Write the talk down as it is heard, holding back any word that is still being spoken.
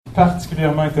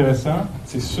particulièrement intéressant.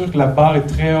 C'est sûr que la barre est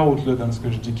très haute là, dans ce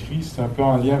que je décris. C'est un peu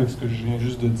en lien avec ce que je viens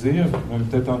juste de dire. Vous m'avez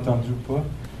peut-être entendu ou pas.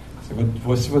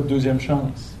 Voici votre deuxième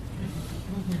chance.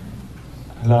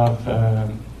 Alors,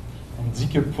 on dit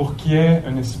que pour qu'il y ait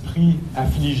un esprit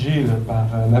affligé là, par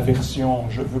l'aversion,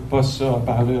 je veux pas ça,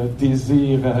 par le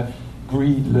désir,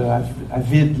 greed, là,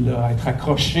 avide, là, être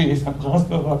accroché, ça me prend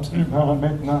ça absolument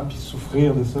maintenant, puis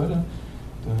souffrir de ça, là,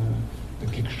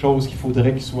 de quelque chose qu'il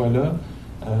faudrait qu'il soit là.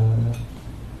 En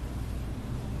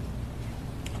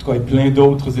tout cas, il y a plein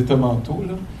d'autres états mentaux.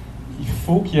 Là. Il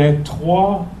faut qu'il y ait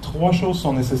trois choses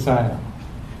sont nécessaires.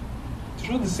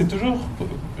 C'est toujours,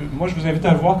 moi je vous invite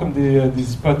à le voir comme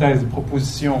des hypothèses, des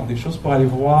propositions, des choses pour aller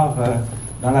voir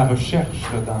dans la recherche,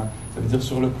 ça veut dire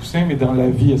sur le coussin, mais dans la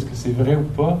vie, est-ce que c'est vrai ou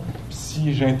pas? Puis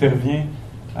si j'interviens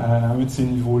à un de ces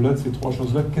niveaux-là, de ces trois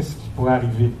choses-là, qu'est-ce qui pourrait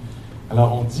arriver?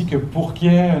 Alors on dit que pour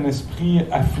qu'il y ait un esprit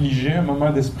affligé, un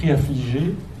moment d'esprit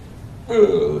affligé,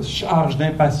 charge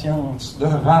d'impatience, de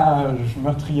rage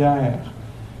meurtrière,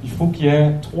 il faut qu'il y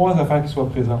ait trois affaires qui soient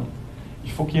présentes.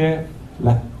 Il faut qu'il y ait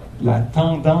la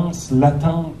tendance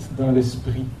latente dans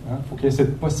l'esprit. Il faut qu'il y ait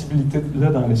cette possibilité-là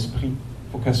dans l'esprit.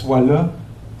 Il faut qu'elle soit là,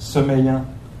 sommeillant.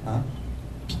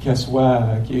 Puis qu'il y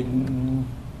ait une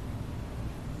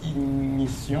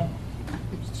ignition.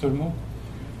 C'est ça le mot?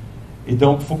 Et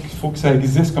donc, il faut que ça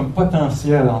existe comme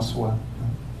potentiel en soi.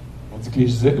 On dit que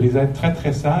les êtres très,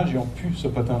 très sages, ils n'ont plus ce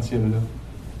potentiel-là.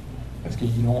 Parce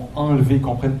qu'ils l'ont enlevé, ils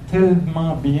comprennent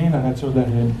tellement bien la nature de la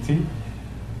réalité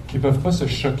qu'ils ne peuvent pas se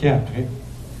choquer après.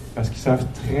 Parce qu'ils savent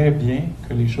très bien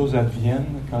que les choses adviennent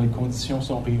quand les conditions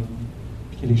sont réunies,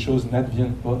 et que les choses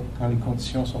n'adviennent pas quand les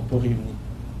conditions ne sont pas réunies.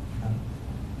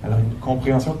 Alors, il y a une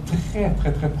compréhension très,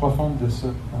 très, très profonde de ça.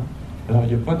 Alors,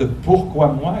 il n'y a pas de pourquoi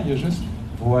moi, il y a juste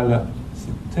voilà.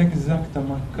 C'est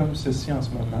exactement comme ceci en ce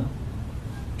moment.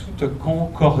 Tout a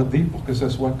concordé pour que ce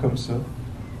soit comme ça.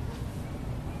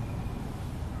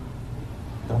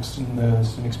 Donc, c'est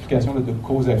une explication de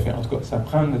cause à effet. En tout cas, ça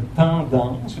prend une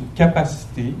tendance, une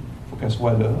capacité, il faut qu'elle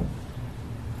soit là.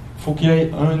 Il faut qu'il y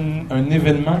ait un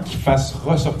événement qui fasse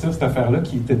ressortir cette affaire-là,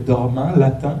 qui était dormant,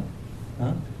 latent,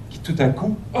 qui tout à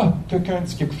coup, quelqu'un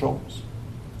dit quelque chose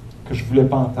que je ne voulais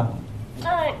pas entendre.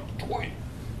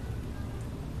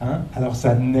 Alors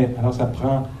ça naît, alors ça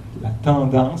prend la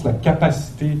tendance, la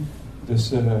capacité de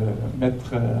se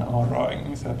mettre en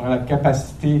rogne, ça prend la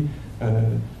capacité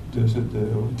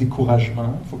au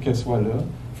découragement, il faut qu'elle soit là,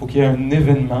 il faut qu'il y ait un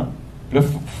événement. Là,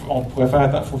 faut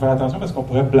faire attention parce qu'on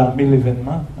pourrait blâmer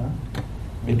l'événement.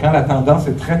 Mais quand la tendance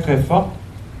est très très forte,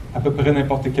 à peu près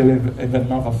n'importe quel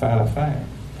événement va faire l'affaire.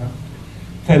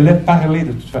 T'allais parler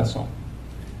de toute façon.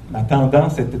 Ma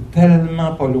tendance était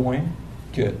tellement pas loin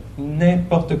que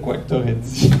n'importe quoi que tu aurais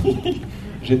dit,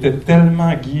 j'étais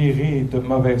tellement guéri de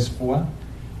mauvaise foi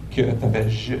que tu avais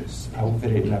juste à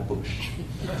ouvrir la bouche.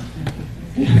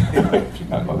 Puis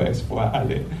ma mauvaise foi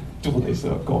allait tourner ça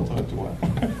contre toi.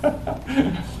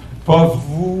 Pas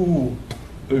vous,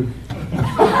 eux.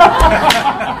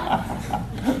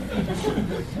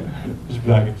 Je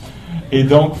blague. Et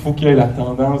donc, il faut qu'il y ait la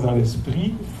tendance dans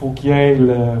l'esprit, il faut qu'il y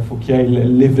ait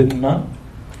l'événement.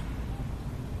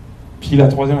 Puis la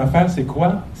troisième affaire, c'est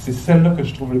quoi? C'est celle-là que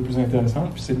je trouve le plus intéressante,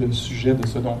 puis c'est le sujet de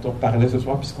ce dont on parlait ce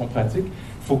soir, puis ce qu'on pratique.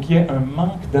 Il faut qu'il y ait un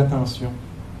manque d'attention.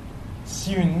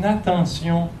 Si une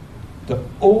attention de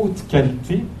haute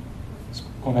qualité, ce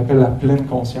qu'on appelle la pleine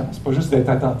conscience, pas juste d'être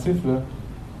attentif, là.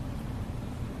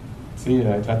 Tu sais,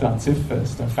 être attentif,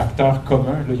 c'est un facteur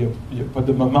commun. Là. Il n'y a pas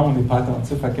de moment où on n'est pas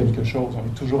attentif à quelque chose. On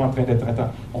est toujours en train d'être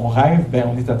attentif. On rêve,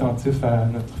 on est attentif à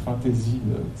notre fantaisie,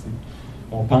 là, tu sais.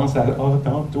 On pense à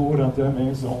tantôt dans ta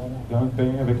maison, dans le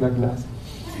bain avec la glace.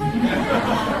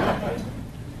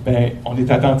 On est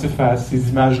attentif à ces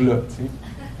images-là. Tu sais.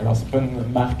 Alors, c'est pas une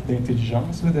marque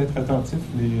d'intelligence là, d'être attentif.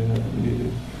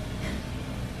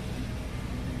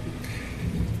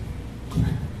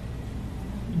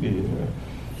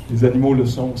 Les animaux le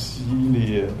sont aussi.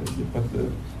 Y a pas de...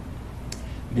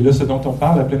 Mais là, ce dont on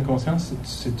parle, la pleine conscience,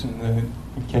 c'est une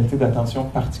qualité d'attention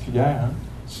particulière.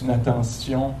 C'est une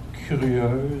attention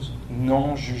curieuse,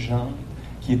 non jugeante,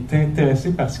 qui est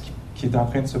intéressée par ce qui est en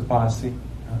train de se passer.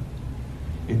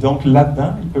 Et donc,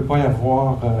 là-dedans, il ne peut pas y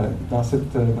avoir, dans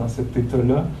cet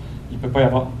état-là, il ne peut pas y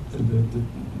avoir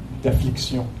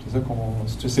d'affliction. C'est ça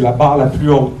c'est la barre la plus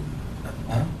haute.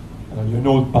 Alors, il y a une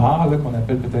autre barre là, qu'on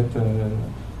appelle peut-être,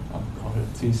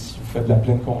 si vous faites de la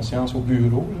pleine conscience au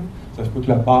bureau, là, ça se peut que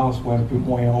la barre soit un peu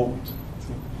moins haute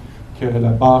que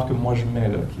la barre que moi je mets,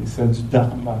 là, qui est celle du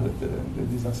dharma,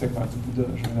 des enseignements du Bouddha.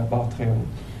 Je mets la barre très haute.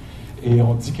 Et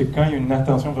on dit que quand il y a une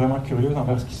attention vraiment curieuse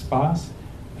envers ce qui se passe,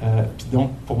 Puis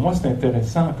donc, pour moi, c'est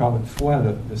intéressant, encore une fois,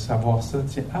 là, de savoir ça.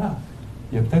 Tiens,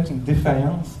 il y a peut-être une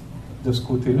défaillance de ce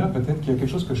côté-là. Peut-être qu'il y a quelque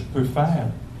chose que je peux faire.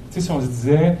 Tu sais, si on se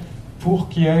disait, pour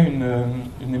qu'il y ait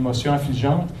une émotion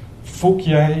affligeante, il faut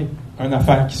qu'il y ait une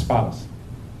affaire qui se passe.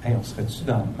 Hey, on serait-tu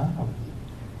dans le marbre?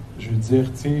 Je veux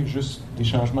dire, tu sais, juste des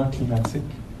changements climatiques.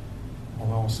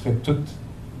 On serait tous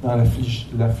dans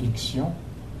l'affliction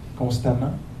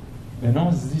constamment. Mais non,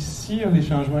 on se dit, s'il y a les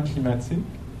changements climatiques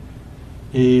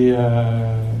et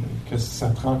que ça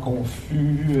te rend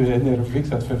confus, énervé, que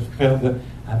ça te fait perdre,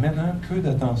 amène un peu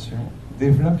d'attention,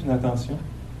 développe une attention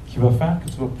qui va faire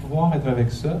que tu vas pouvoir être avec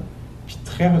ça, puis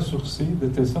très ressourcé, de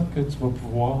telle sorte que tu vas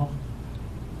pouvoir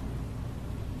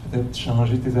peut-être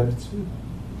changer tes habitudes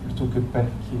plutôt que de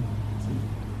paniquer,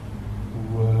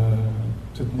 ou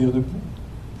te tenir debout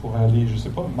pour aller, je ne sais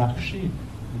pas, marcher,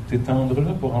 ou t'étendre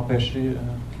là pour empêcher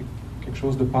quelque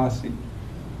chose de passer,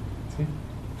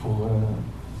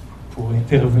 pour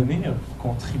intervenir,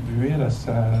 pour contribuer à la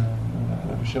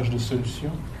recherche de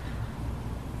solutions.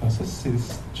 Alors ça,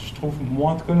 je trouve,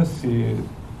 moi en tout cas, là,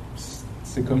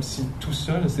 c'est comme si tout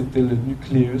ça, là, c'était le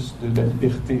nucléus de la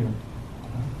liberté. Là.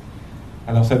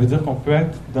 Alors ça veut dire qu'on peut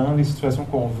être dans les situations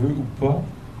qu'on veut ou pas,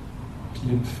 puis il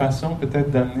y a une façon peut-être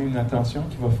d'amener une attention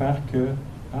qui va faire que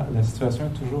la situation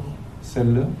est toujours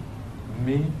celle-là,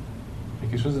 mais il y a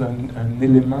quelque chose, un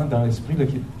élément dans l'esprit là,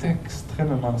 qui est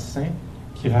extrêmement sain,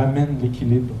 qui ramène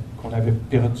l'équilibre qu'on avait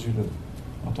perdu là,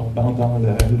 en tombant dans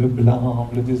le blanc,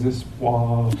 le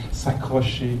désespoir,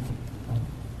 s'accrocher.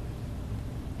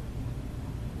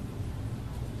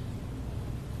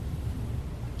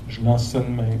 Je lance ça de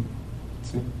même, tu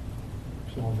sais,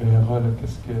 puis on verra là,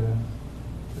 qu'est-ce que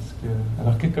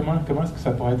alors comment est-ce que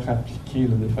ça pourrait être appliqué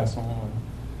là, de façon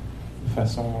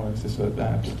c'est ça,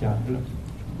 applicable. Là.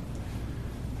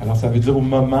 Alors, ça veut dire au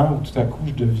moment où tout à coup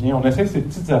je deviens... On essaie ces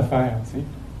petites affaires, tu sais.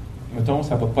 Mettons,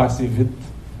 ça va pas assez vite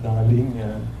dans la ligne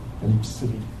à l'épicerie.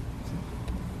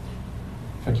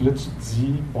 Fait que là, tu te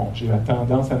dis, bon, j'ai la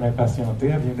tendance à m'impatienter,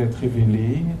 elle vient d'être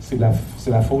révélée, c'est la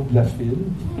faute de la file.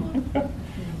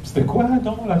 C'était quoi,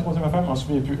 donc, la troisième affaire? Je m'en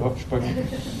souviens plus. Je suis pas bien.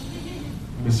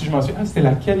 Mais si je m'en souviens, c'était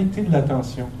la qualité de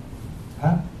l'attention.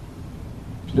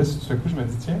 Puis là, tout à coup, je me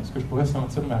dis, tiens, est-ce que je pourrais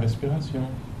sentir ma respiration?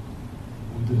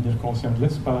 Ou devenir conscient de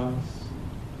l'espace?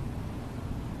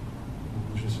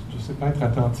 Ou je ne sais pas, être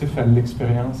attentif à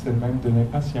l'expérience elle-même de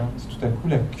l'impatience. Tout à coup,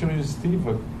 la curiosité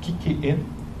va kicker in.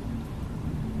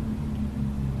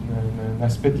 Un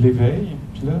aspect de l'éveil.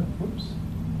 Puis là,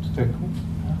 tout à coup,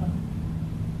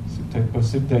 c'est peut-être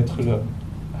possible d'être là.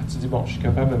 Tu dis, bon, je suis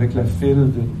capable avec la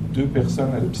file de 2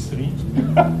 personnes à l'épicerie.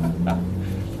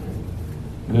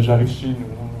 Là, j'arrive chez nous.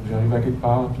 J'arrive à quelque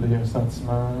part, puis là, il y a un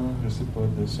sentiment, je sais pas,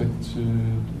 de solitude,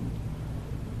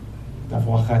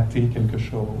 d'avoir raté quelque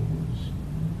chose,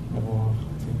 d'avoir,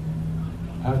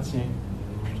 tiens,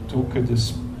 plutôt que de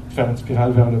faire une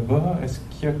spirale vers le bas, est-ce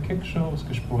qu'il y a quelque chose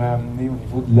que je pourrais amener au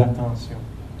niveau de l'attention,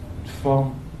 une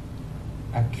forme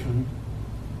accrue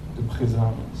de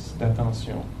présence,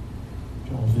 d'attention.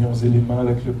 Puis on vient aux éléments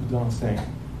avec le bout d'enseigne,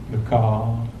 le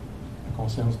corps, la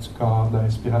conscience du corps, de la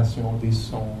respiration, des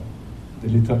sons, de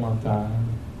l'état mental,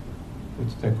 et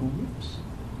tout à coup,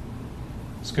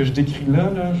 ce que je décris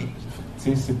là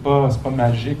c'est pas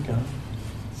magique, hein.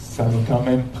 Ça va quand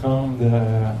même prendre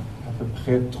à peu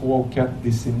près 3 ou 4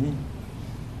 décennies,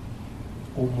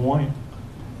 au moins,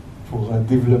 pour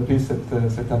développer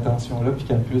cette attention-là, puis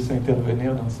qu'elle puisse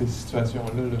intervenir dans ces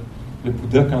situations-là. Le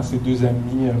Bouddha, quand ses 2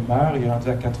 amis meurent, il est rendu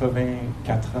à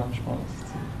 84 ans, je pense.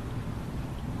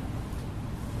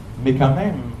 Mais quand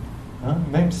même,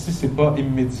 même si c'est pas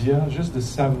immédiat, juste de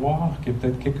savoir qu'il y a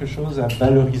peut-être quelque chose à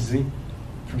valoriser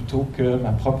plutôt que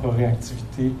ma propre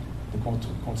réactivité, de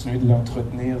continuer de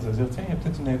l'entretenir, de dire, tiens, il y a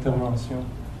peut-être une intervention.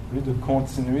 Au lieu de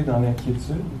continuer dans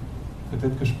l'inquiétude,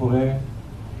 peut-être que je pourrais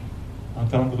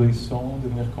entendre les sons,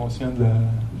 devenir conscient de la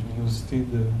luminosité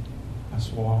de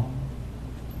m'asseoir,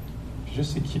 puis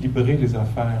juste équilibrer les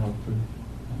affaires un peu.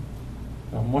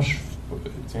 Alors moi, je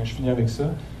finis avec ça.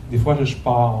 Des fois, je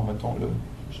pars, mettons, là.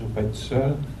 Je ne vais pas être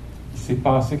seul. Il s'est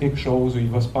passé quelque chose, ou il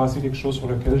va se passer quelque chose sur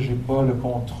lequel je n'ai pas le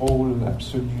contrôle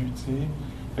absolu, tu sais.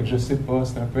 Fait que je ne sais pas,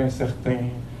 c'est un peu incertain.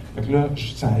 Fait que là,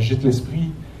 ça agite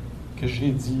l'esprit. Qu'est-ce que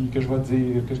j'ai dit, que je vais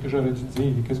dire, qu'est-ce que j'aurais dû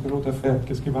dire, qu'est-ce que l'autre a fait,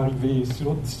 qu'est-ce qui va arriver, si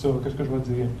l'autre dit ça, qu'est-ce que je vais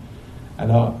dire.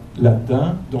 Alors,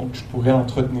 là-dedans, donc, je pourrais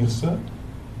entretenir ça.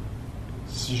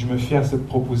 Si je me fie à cette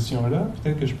proposition-là,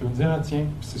 peut-être que je peux me dire, tiens,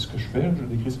 c'est ce que je fais, je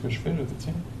décris ce que je fais, je dis,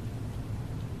 tiens,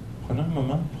 prenons un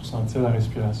moment pour sentir la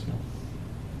respiration.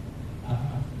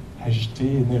 Agité,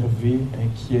 énervé,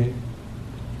 inquiet.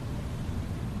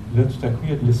 Là, tout à coup, il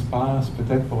y a de l'espace,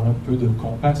 peut-être pour un peu de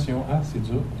compassion. Ah, c'est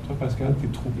dur pour toi, Pascal, tu es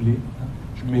troublé. Hein?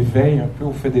 Je m'éveille un peu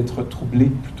au fait d'être troublé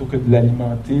plutôt que de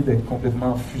l'alimenter, d'être complètement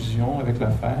en fusion avec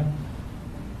l'affaire.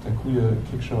 Tout à coup, il y a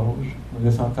quelque chose. Je me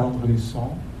laisse entendre les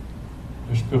sons.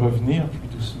 Là, je peux revenir plus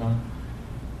doucement.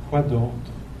 Quoi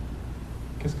d'autre?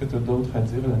 Qu'est-ce que tu as d'autre à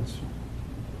dire là-dessus?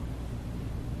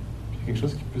 Puis quelque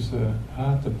chose qui peut se...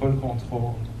 Ah, tu n'as pas le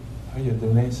contrôle. Ah, il y a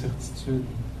de l'incertitude.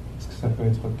 Est-ce que ça peut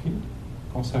être OK?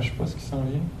 Qu'on ne sache pas ce qui s'en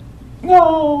vient?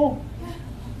 Non!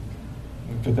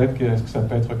 Peut-être que, est-ce que ça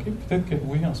peut être OK? Peut-être que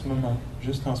oui, en ce moment.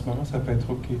 Juste en ce moment, ça peut être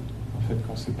OK. En fait,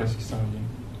 qu'on ne sait pas ce qui s'en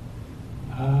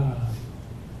vient. Ah!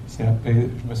 C'est apaisé.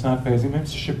 Je me sens apaisé, même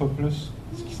si je ne sais pas plus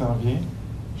ce qui s'en vient.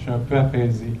 Je suis un peu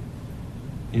apaisé.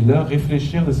 Et là,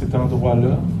 réfléchir de cet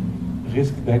endroit-là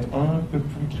risque d'être un peu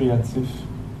plus créatif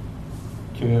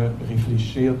que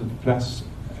réfléchir de place.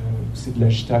 C'est de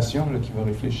l'agitation là, qui va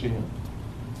réfléchir.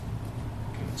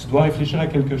 Tu dois réfléchir à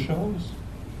quelque chose?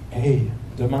 Hey,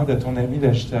 demande à ton ami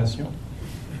l'agitation.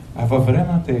 Elle va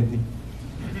vraiment t'aider.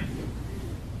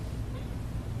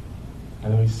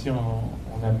 Alors ici,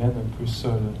 on amène un peu ça,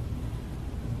 là.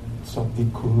 Une sorte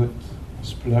d'écoute. On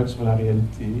se plug sur la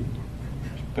réalité.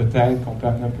 Puis peut-être qu'on peut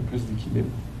amener un peu plus d'équilibre.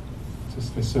 Ce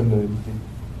serait ça l'idée.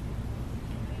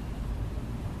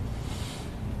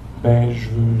 Ben,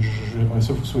 j'aimerais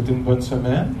ça vous souhaiter une bonne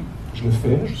semaine. Je le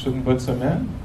fais, je vous souhaite une bonne semaine.